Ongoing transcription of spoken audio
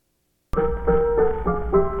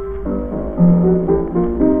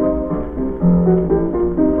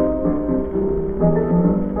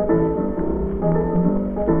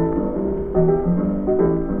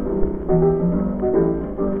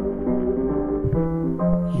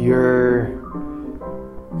you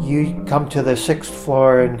come to the 6th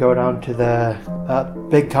floor and go down to the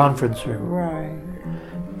big conference room. Right.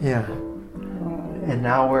 Yeah. Right. And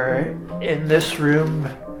now we're in this room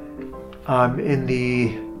in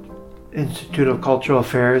the Institute of Cultural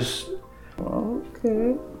Affairs.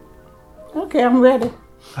 Okay. Okay, I'm ready.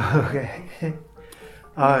 Okay.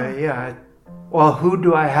 Yeah. Well, who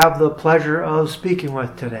do I have the pleasure of speaking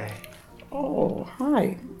with today? Oh,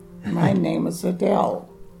 hi. My name is Adele.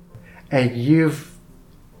 And you've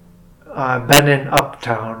been in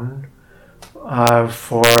Uptown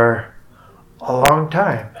for a long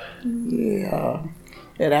time. Yeah.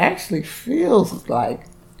 It actually feels like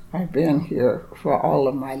I've been here for all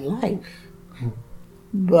of my life.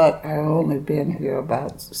 But I've only been here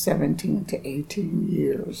about 17 to 18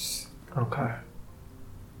 years. Okay.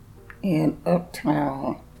 In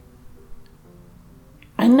Uptown,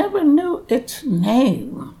 I never knew its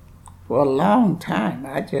name for a long time.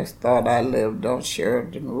 I just thought I lived on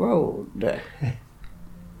Sheridan Road.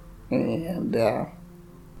 And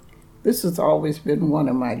this has always been one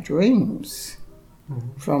of my dreams,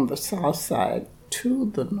 from the south side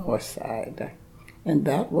to the north side. And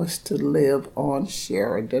that was to live on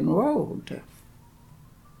Sheridan Road.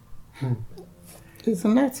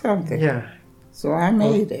 Isn't that something? Yeah. So I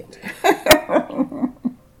made it.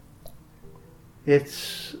 It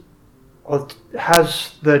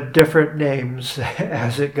has the different names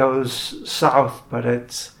as it goes south, but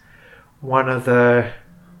it's one of the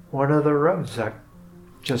roads that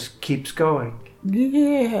just keeps going.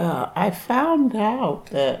 Yeah, I found out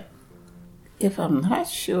that, if I'm not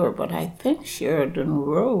sure, but I think Sheridan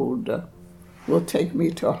Road will take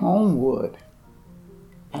me to Homewood.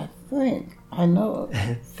 I think. I know.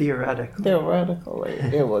 Theoretically,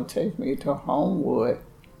 it will take me to Homewood.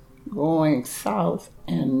 Going south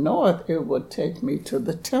and north, it would take me to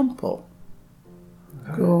the Temple.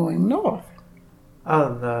 Going north.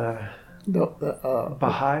 Oh, the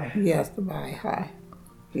Baha'i? Yes, the Baha'i.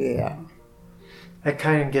 Yeah. That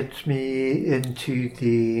kind of gets me into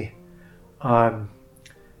the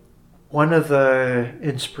one of the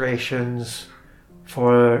inspirations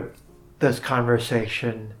for this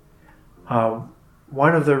conversation.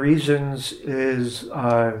 One of the reasons is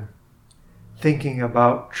thinking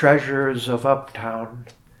about Treasures of Uptown.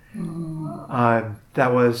 It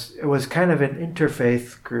was kind of an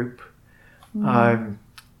interfaith group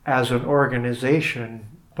as an organization,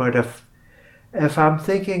 but if I'm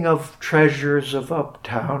thinking of Treasures of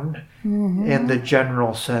Uptown in the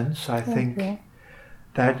general sense, I think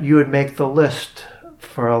that you would make the list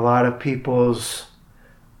for a lot of people's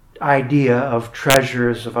idea of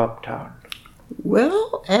Treasures of Uptown.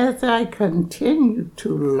 Well, as I continue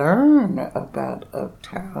to learn about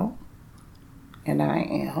Uptown, and I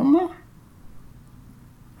am,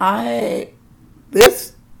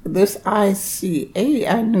 this ICA,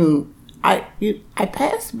 I knew, I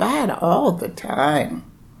passed by it all the time.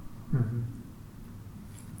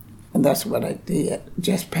 And that's what I did,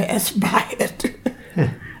 just pass by it.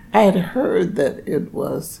 I had heard that it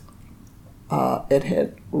was, it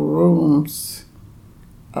had rooms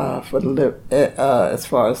for as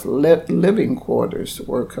far as living quarters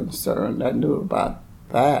were concerned. I knew about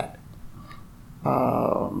that.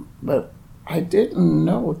 But I didn't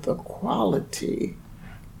know the quality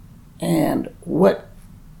and what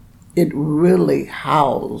it really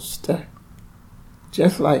housed.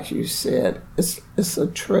 Just like you said, it's a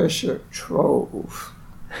treasure trove.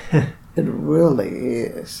 It really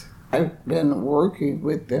is. I've been working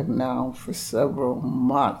with them now for several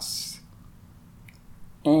months.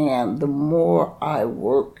 And the more I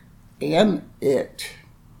work in it,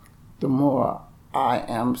 the more I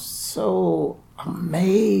am so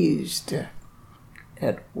amazed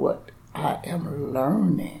at what I am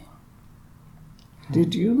learning.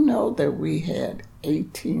 Did you know that we had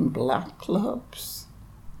 18 block clubs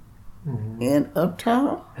in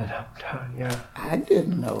Uptown? In Uptown, yeah. I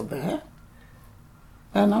didn't know that.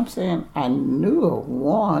 And I'm saying I knew of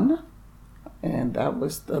one, and that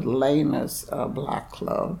was the Lena's Block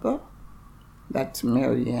Club. That's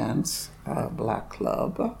Marianne's Block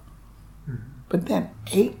Club. But then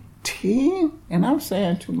 18? And I'm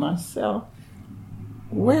saying to myself,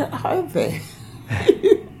 where are they?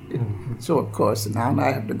 So, of course, now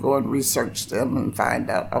I have to go and research them and find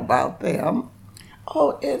out about them.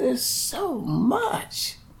 Oh, it is so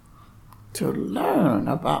much to learn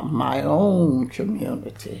about my own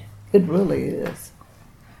community. It really is.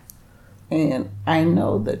 And I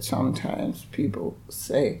know that sometimes people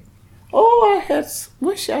say, oh, I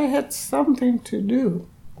wish I had something to do.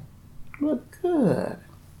 Well, good.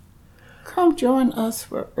 Come join us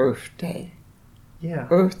for Earth Day. Yeah.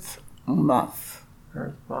 Earth Month.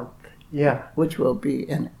 Earth Month. Yeah. Which will be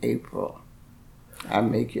in April. I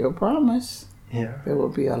make you a promise. Yeah. There will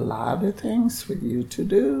be a lot of things for you to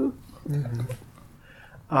do.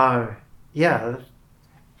 Mm-hmm. Yeah.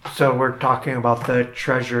 So we're talking about the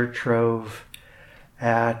treasure trove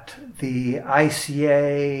at the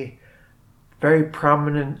ICA, very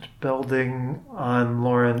prominent building on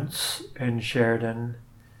Lawrence and Sheridan.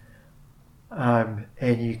 And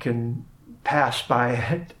you can pass by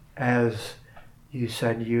it, as you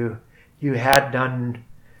said you had done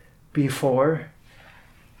before.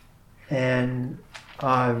 And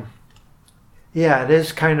yeah, it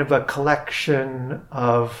is kind of a collection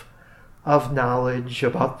of knowledge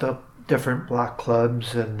about the different block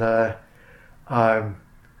clubs and the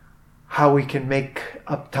how we can make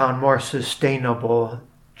Uptown more sustainable,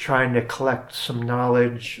 trying to collect some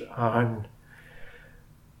knowledge on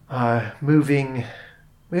moving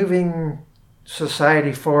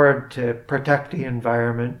society forward to protect the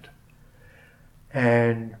environment.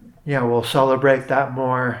 And, we'll celebrate that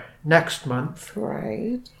more next month.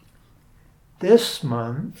 Right. This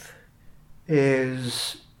month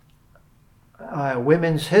is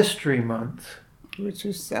Women's History Month. Which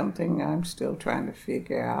is something I'm still trying to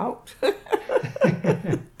figure out.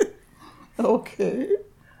 Okay.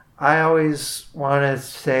 I always want to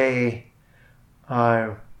say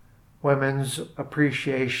women's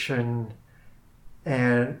appreciation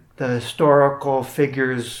and the historical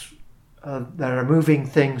figures that are moving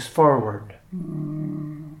things forward.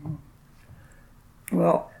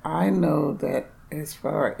 Well, I know that as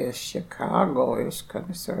far as Chicago is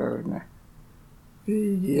concerned,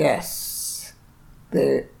 yes,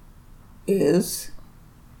 there is.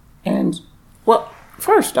 And, well,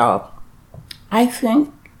 first off, I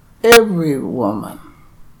think every woman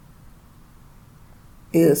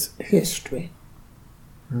is history.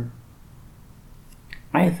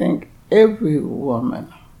 I think every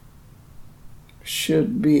woman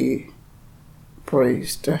should be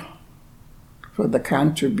praised for the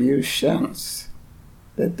contributions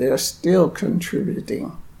that they're still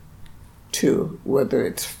contributing to, whether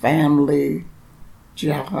it's family,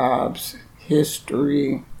 jobs,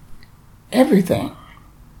 history, everything.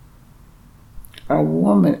 A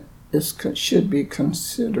woman should be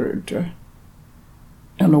considered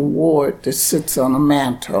an award that sits on a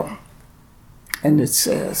mantle, and it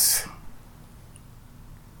says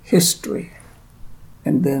history,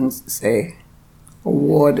 and then say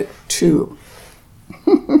awarded to,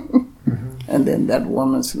 and then that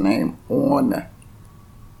woman's name on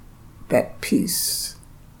that piece.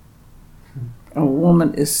 A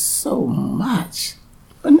woman is so much,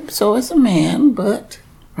 but so is a man, but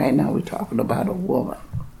right now we're talking about a woman.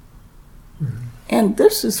 And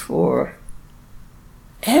this is for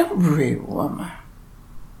every woman.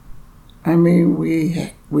 I mean,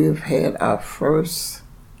 we've had our first,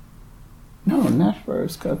 no, not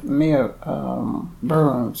first, because Mayor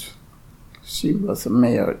Burns, she was a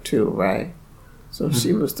mayor too, right? So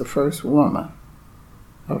she was the first woman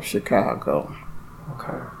of Chicago.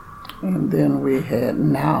 Okay. And then we had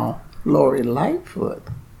now Lori Lightfoot,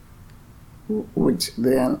 which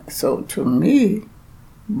then, so to me,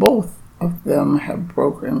 both of them have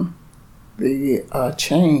broken the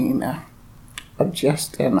chain of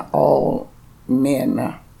just an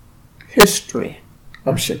all-men history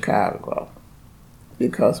of Chicago,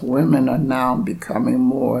 because women are now becoming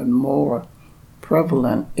more and more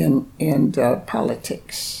prevalent in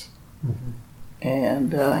politics.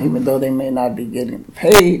 And even though they may not be getting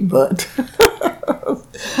paid, but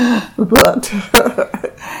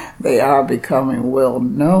they are becoming well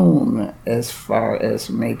known as far as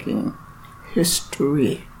making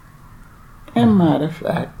history. And matter of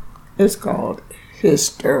fact, it's called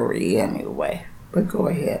history anyway. But go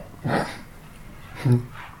ahead.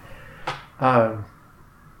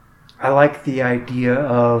 I like the idea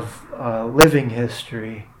of living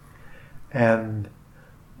history and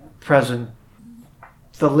present.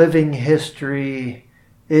 The living history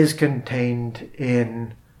is contained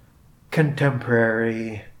in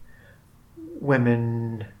contemporary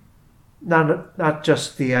women, not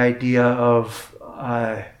just the idea of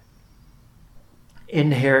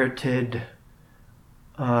inherited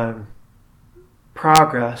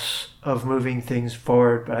progress of moving things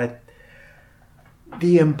forward, but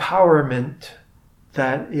the empowerment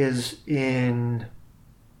that is in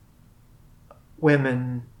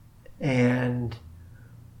women, and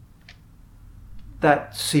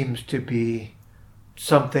that seems to be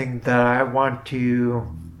something that I want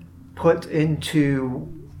to put into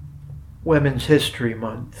Women's History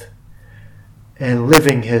Month and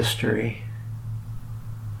living history.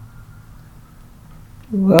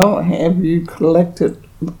 Well, have you collected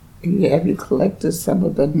have you collected some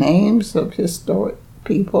of the names of historic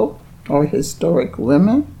people or historic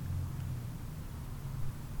women?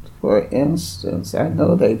 For instance, I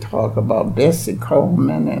know they talk about Bessie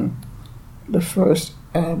Coleman and the first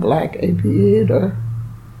black aviator,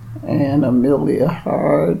 and Amelia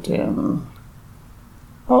Hart, and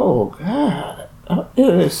oh God,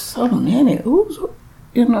 there is so many.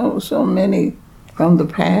 So many from the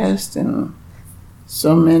past and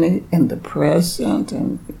so many in the present,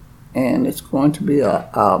 and it's going to be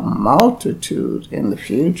a multitude in the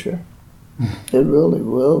future. It really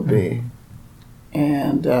will be.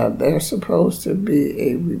 And there's supposed to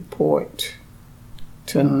be a report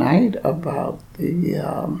tonight about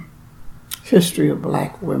the history of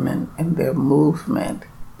black women and their movement.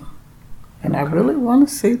 And I really want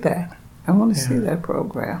to see that. I want to see that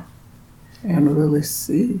program and really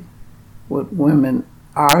see what women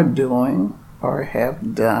are doing or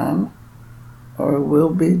have done or will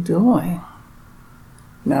be doing.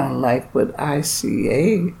 Now, like with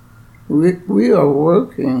ICA, we are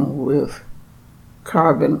working with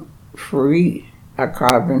a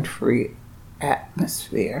carbon-free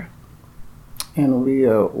atmosphere. And we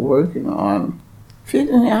are working on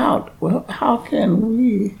figuring out, well, how can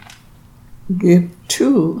we get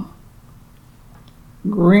to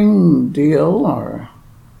Green Deal or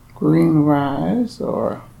Green Rise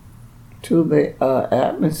or to the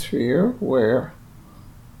atmosphere where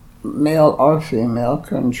male or female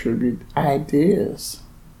contribute ideas.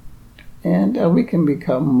 And we can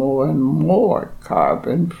become more and more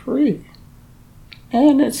carbon-free.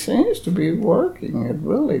 And it seems to be working. It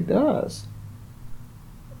really does.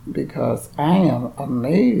 Because I am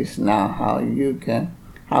amazed now how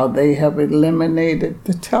they have eliminated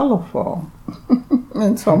the telephone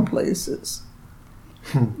in some places.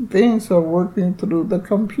 Things are working through the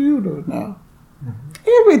computer now.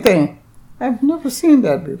 Everything. I've never seen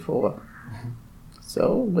that before.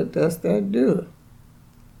 So what does that do?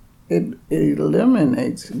 It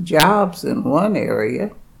eliminates jobs in one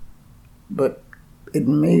area, but it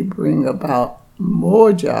may bring about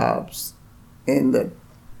more jobs in the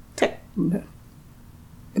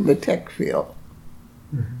tech field.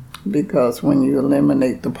 Because when you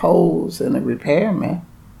eliminate the poles and the repairmen,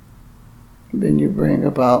 then you bring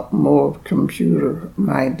about more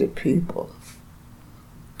computer-minded people.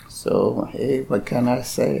 So, hey, what can I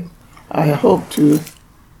say? I hope to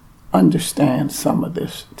understand some of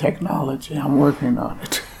this technology. I'm working on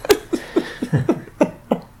it.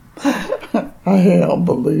 I am,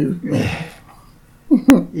 believe me.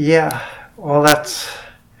 Yeah, well, that's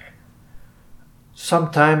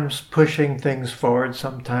sometimes pushing things forward,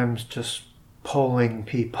 sometimes just pulling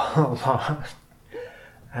people along.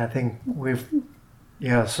 I think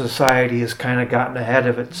society has kind of gotten ahead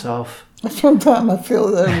of itself. Sometimes I feel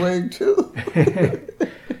that way too.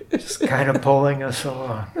 Just kind of pulling us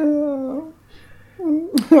along.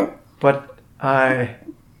 But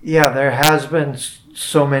there has been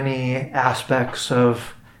so many aspects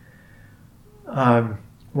of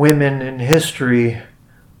women in history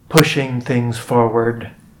pushing things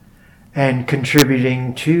forward and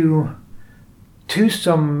contributing to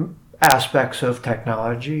some aspects of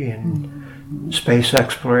technology and space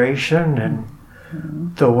exploration, and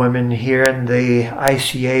the women here in the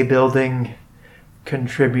ICA building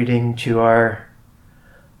contributing to our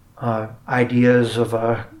ideas of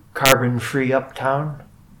a carbon-free uptown.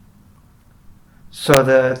 So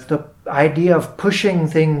the idea of pushing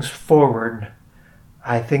things forward,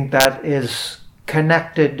 I think that is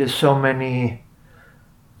connected to so many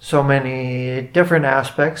different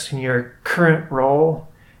aspects. And your current role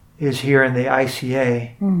is here in the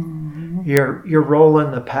ICA. Your role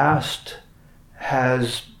in the past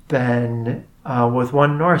has been with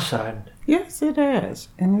One Northside. Yes, it has,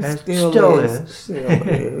 and it still is. Still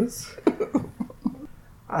is.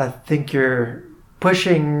 I think you're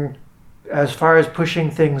pushing, as far as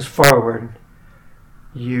pushing things forward,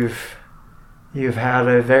 you've had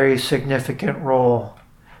a very significant role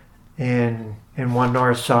in One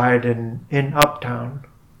Northside and in Uptown.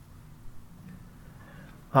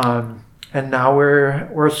 And now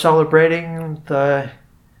we're celebrating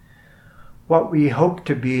what we hope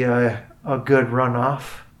to be a good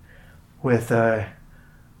runoff with a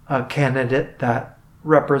candidate that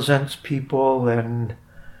represents people and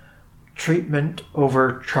treatment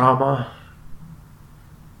over trauma.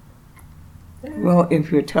 Well,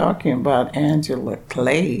 if you're talking about Angela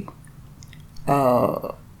Clay,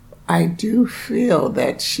 I do feel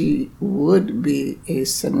that she would be a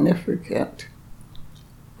significant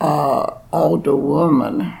older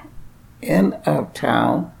woman in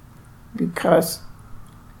Uptown, because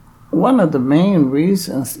one of the main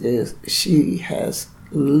reasons is she has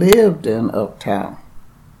lived in Uptown,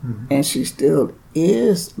 Mm-hmm. and she still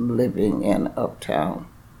is living in Uptown.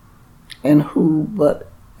 And who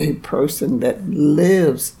but a person that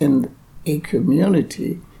lives in a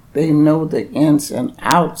community, they know the ins and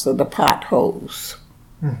outs of the potholes.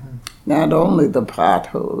 Mm-hmm. Not only the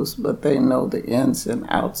potholes, but they know the ins and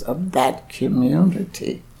outs of that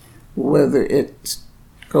community, whether it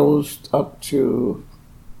goes up to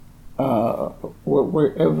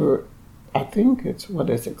wherever, I think it's,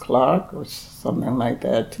 Clark or something like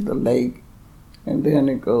that, to the lake, and then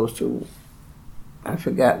it goes to, I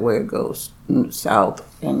forgot where it goes, south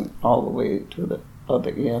and all the way to the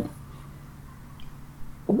other end.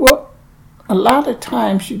 Well, a lot of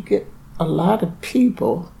times you get a lot of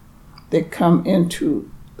people that come into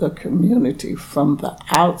the community from the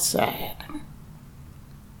outside.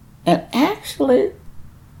 And actually,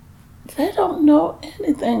 they don't know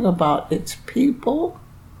anything about its people,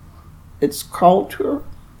 its culture,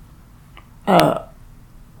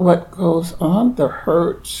 what goes on, the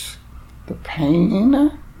hurts, the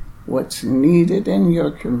pain, what's needed in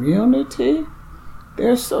your community.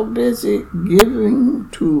 They're so busy giving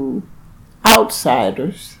to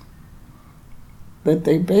outsiders that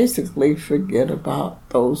they basically forget about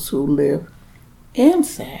those who live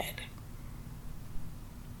inside.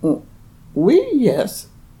 We, yes,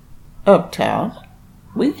 Uptown,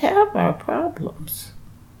 we have our problems.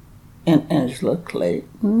 And Angela Clay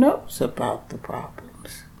knows about the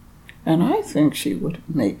problems. And I think she would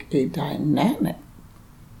make a dynamic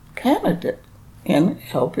candidate in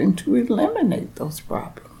helping to eliminate those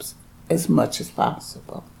problems as much as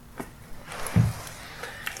possible.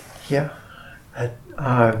 Yeah.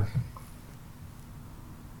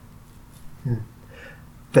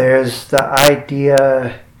 There's the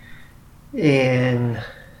idea in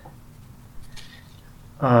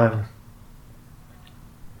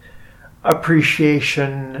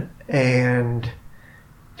appreciation and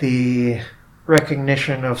the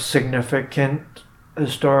recognition of significant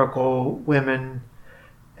historical women,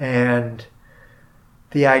 and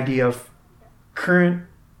the idea of current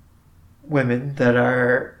women that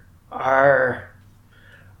are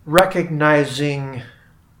recognizing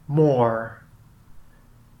more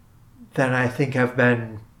than I think have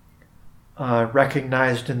been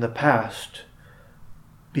recognized in the past,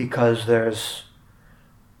 because there's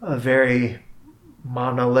a very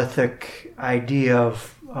monolithic idea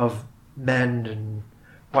of men and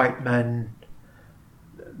white men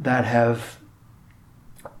that have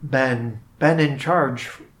been in charge,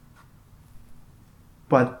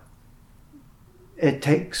 but it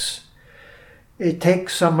takes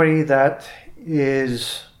somebody that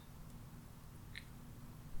is,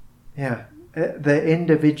 the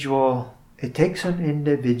individual. It takes an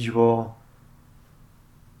individual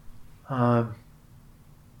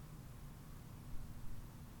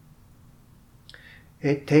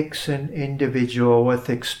with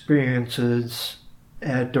experiences,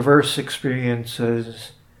 diverse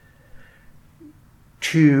experiences,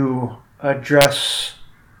 to address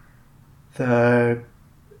the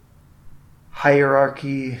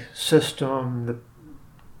hierarchy system, the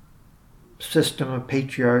system of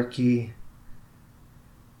patriarchy.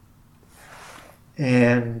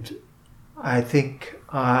 And I think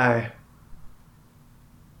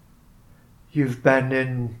you've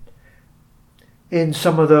been in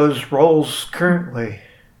some of those roles currently.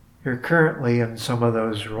 You're currently in some of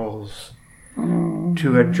those roles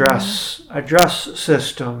to address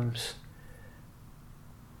systems.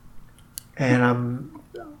 And I'm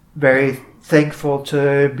very thankful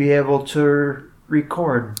to be able to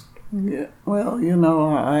record. Yeah, well,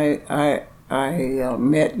 I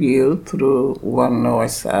met you through One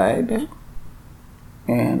North Side,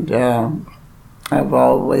 and I've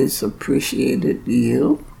always appreciated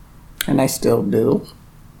you, and I still do.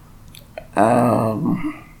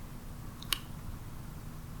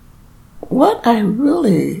 What I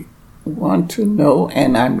really want to know,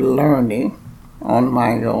 and I'm learning on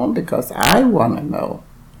my own because I want to know,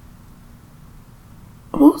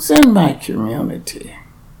 who's in my community?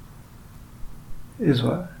 Is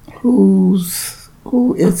what? Who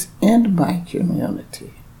is in my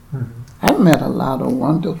community? Mm-hmm. I've met a lot of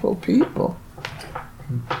wonderful people.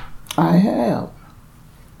 I have.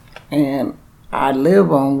 And I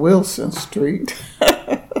live on Wilson Street.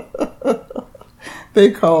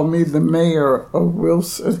 They call me the mayor of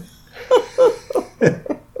Wilson.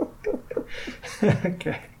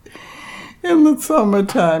 Okay. In the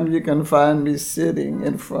summertime, you can find me sitting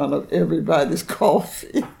in front of everybody's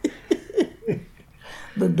coffee.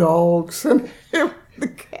 The dogs and the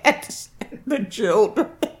cats, the children.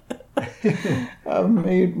 I've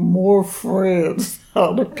made more friends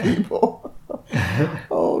out of people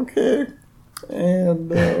Okay. And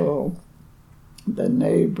the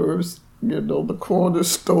neighbors, the corner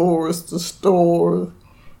stores, the store,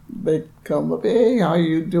 they come up, hey, how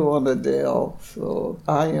you doing, Adele? So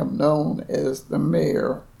I am known as the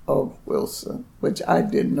mayor of Wilson, which I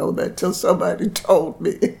didn't know that till somebody told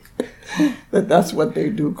me that that's what they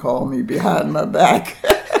do call me behind my back.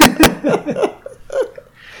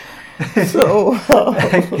 So,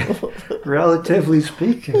 relatively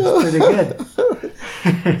speaking, it's pretty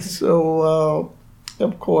good. So,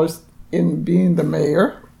 of course, in being the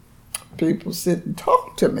mayor, people sit and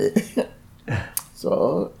talk to me.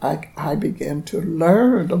 So I began to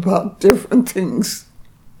learn about different things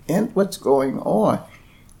and what's going on.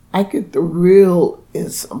 I get the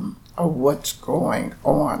realism of what's going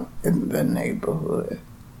on in the neighborhood.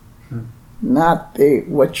 Not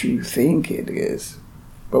what you think it is,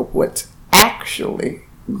 but what's actually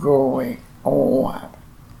going on.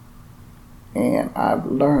 And I've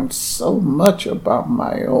learned so much about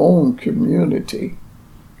my own community.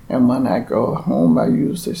 And when I go home, I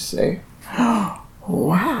usually say,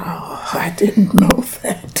 wow, I didn't know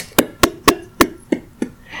that.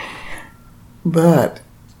 But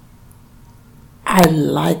I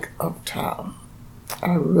like Uptown.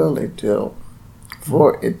 I really do.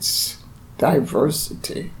 For its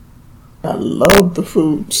diversity. I love the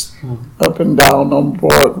foods up and down on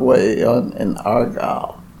Broadway in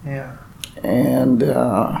Argyle. Yeah. And there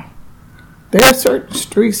are certain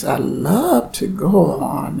streets I love to go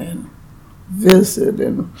on and visit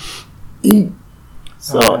and eat.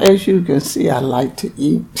 So as you can see, I like to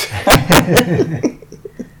eat.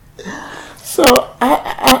 So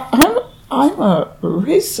I'm a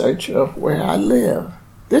researcher of where I live.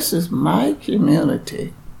 This is my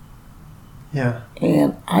community. Yeah.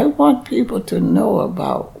 And I want people to know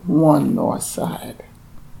about One North Side.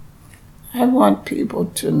 I want people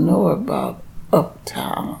to know about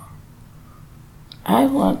Uptown. I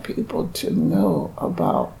want people to know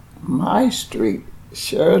about my street,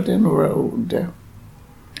 Sheridan Road.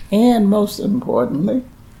 And most importantly,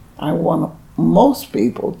 I want most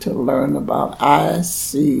people to learn about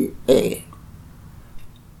ICA.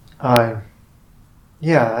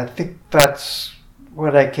 Yeah, I think that's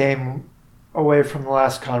what I came away from the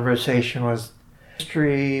last conversation was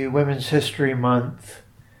Women's History Month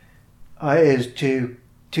is to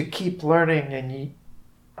keep learning, and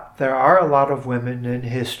there are a lot of women in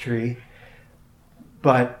history,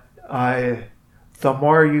 but the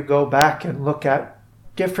more you go back and look at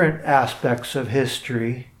different aspects of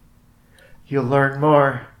history, you learn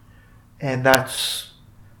more, and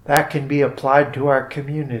that can be applied to our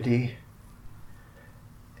community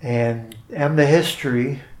and the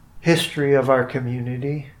history of our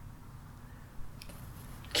community.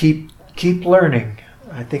 Keep learning.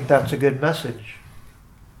 I think that's a good message.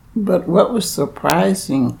 But what was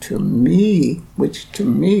surprising to me, which to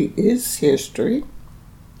me is history,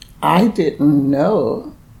 I didn't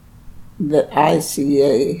know that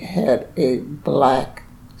ICA had a black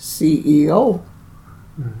CEO,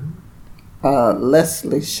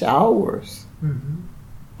 Leslie Showers.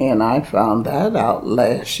 And I found that out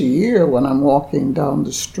last year when I'm walking down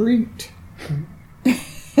the street.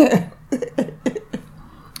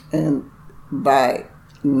 And by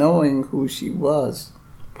knowing who she was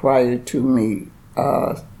prior to me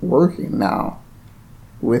working now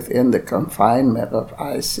within the confinement of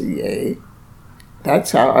ICA,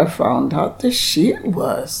 that's how I found out that she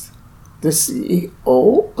was the CEO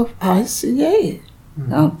of ICA.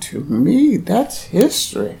 Now, to me, that's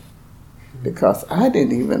history, because I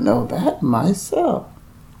didn't even know that myself.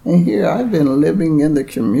 And here I've been living in the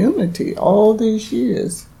community all these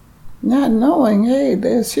years, not knowing, hey,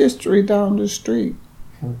 there's history down the street.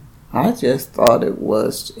 I just thought it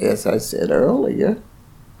was, as I said earlier,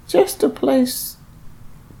 just a place.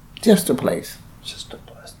 Just a place. Just a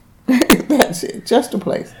place. That's it, just a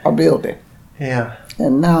place, a building. Yeah.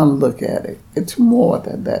 And now look at it. It's more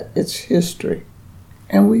than that. It's history.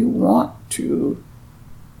 And we want to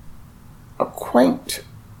acquaint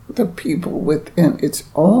the people within its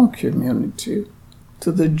own community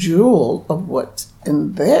to the jewel of what's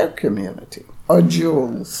in their community, or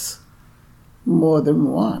jewels, more than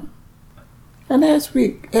one. And as we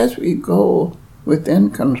go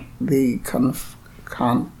within the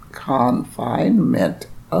confinement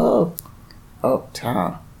of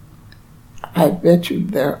Uptown, I bet you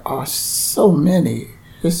there are so many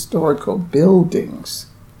historical buildings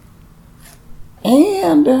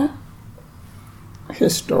and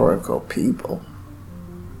historical people.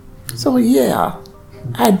 So yeah,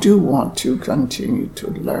 I do want to continue to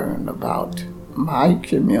learn about my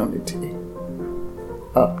community,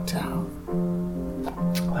 Uptown.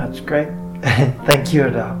 That's great. Thank you,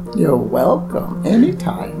 Adele. You're welcome.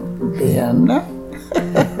 Anytime, Ben.